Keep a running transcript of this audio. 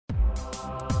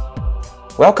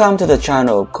Welcome to the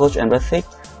channel Coach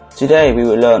EmRatThich. Today we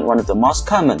will learn one of the most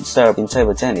common serve in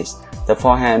table tennis, the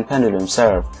forehand pendulum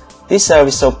serve. This serve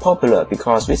is so popular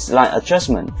because with slight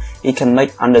adjustment, it can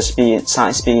make underspin,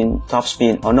 side spin, top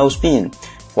spin or no spin,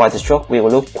 while the stroke will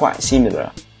look quite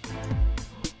similar.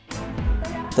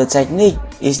 The technique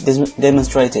is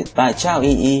demonstrated by Zhao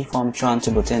YiYi from chuantt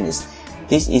table tennis.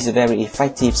 This is a very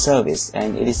effective service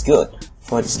and it is good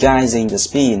for disguising the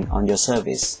spin on your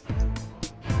service.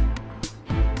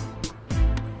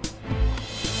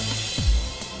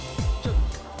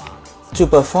 To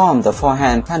perform the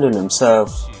forehand pendulum serve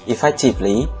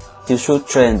effectively, you should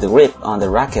train the grip on the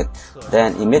racket,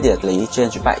 then immediately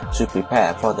change back to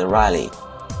prepare for the rally.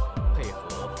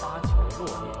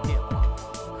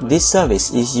 This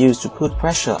service is used to put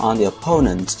pressure on the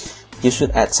opponent. You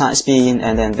should add side spin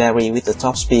and then vary with the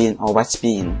top spin or wedge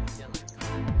spin.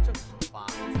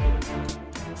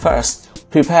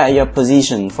 First, prepare your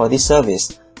position for this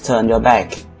service. Turn your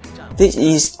back. This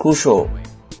is crucial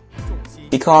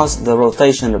because the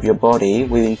rotation of your body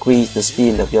will increase the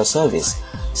speed of your service.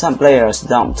 Some players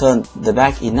don't turn the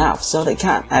back enough, so they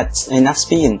can't add enough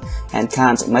spin and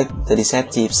can't make the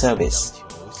deceptive service.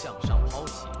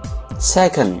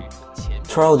 Second,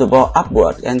 throw the ball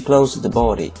upward and close the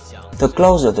body. The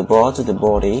closer the ball to the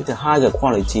body, the higher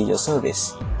quality your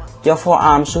service. Your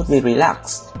forearm should be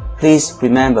relaxed. Please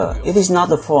remember, it is not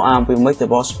the forearm will make the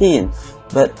ball spin,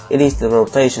 but it is the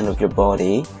rotation of your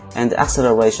body and the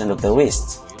acceleration of the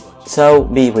wrist. So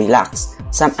be relaxed.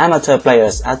 Some amateur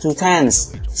players are too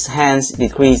tense, hence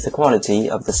decrease the quality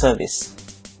of the service.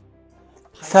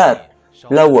 Third,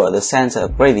 lower the center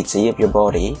of gravity of your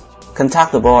body.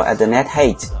 Contact the ball at the net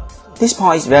height. This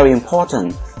point is very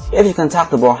important. If you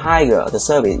contact the ball higher, the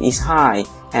service is high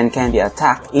and can be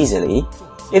attacked easily.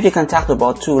 If you contact the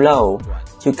ball too low,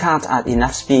 you can't add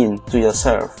enough spin to your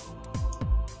serve.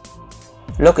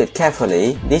 Look it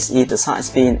carefully. This is the side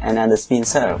spin and underspin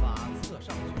serve.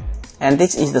 And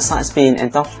this is the side spin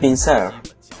and top spin serve.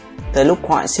 They look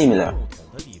quite similar.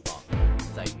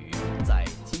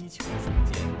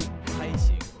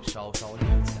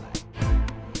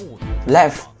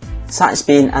 Left, side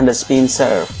spin underspin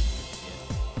serve.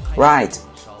 Right,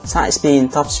 side spin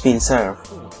top spin serve.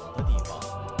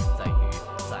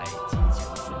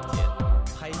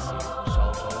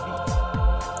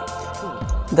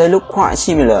 They look quite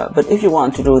similar, but if you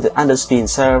want to do the underspin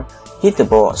serve, hit the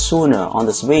ball sooner on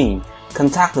the swing.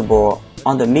 Contact the ball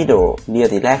on the middle near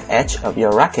the left edge of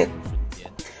your racket.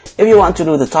 If you want to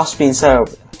do the top spin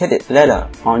serve, hit it later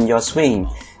on your swing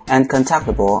and contact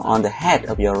the ball on the head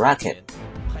of your racket.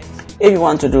 If you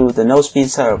want to do the no spin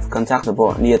serve, contact the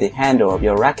ball near the handle of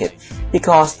your racket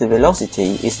because the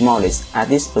velocity is smallest at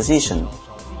this position.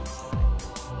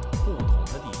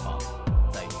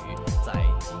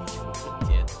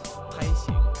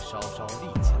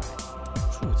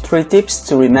 3 tips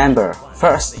to remember.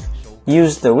 First,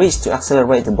 use the wrist to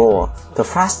accelerate the ball. The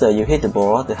faster you hit the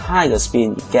ball, the higher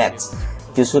spin it gets.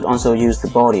 You should also use the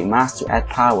body mass to add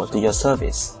power to your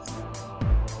service.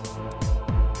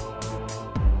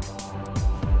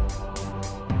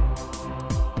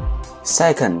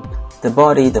 Second,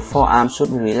 the forearm should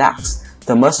be relaxed.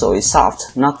 The muscle is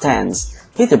soft, not tense.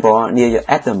 Hit the ball near your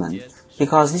abdomen.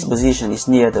 Because this position is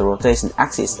near the rotation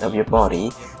axis of your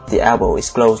body, the elbow is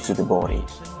close to the body.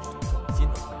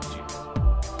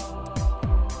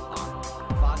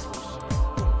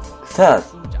 Third,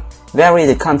 vary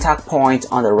the contact point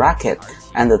on the racket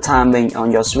and the timing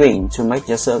on your swing to make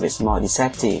your service more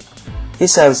deceptive.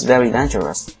 This serve is very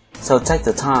dangerous, so take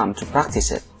the time to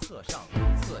practice it.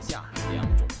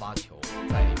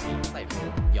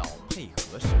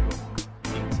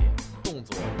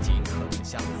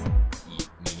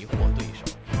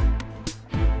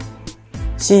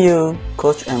 See you,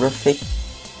 Coach EmRatThich.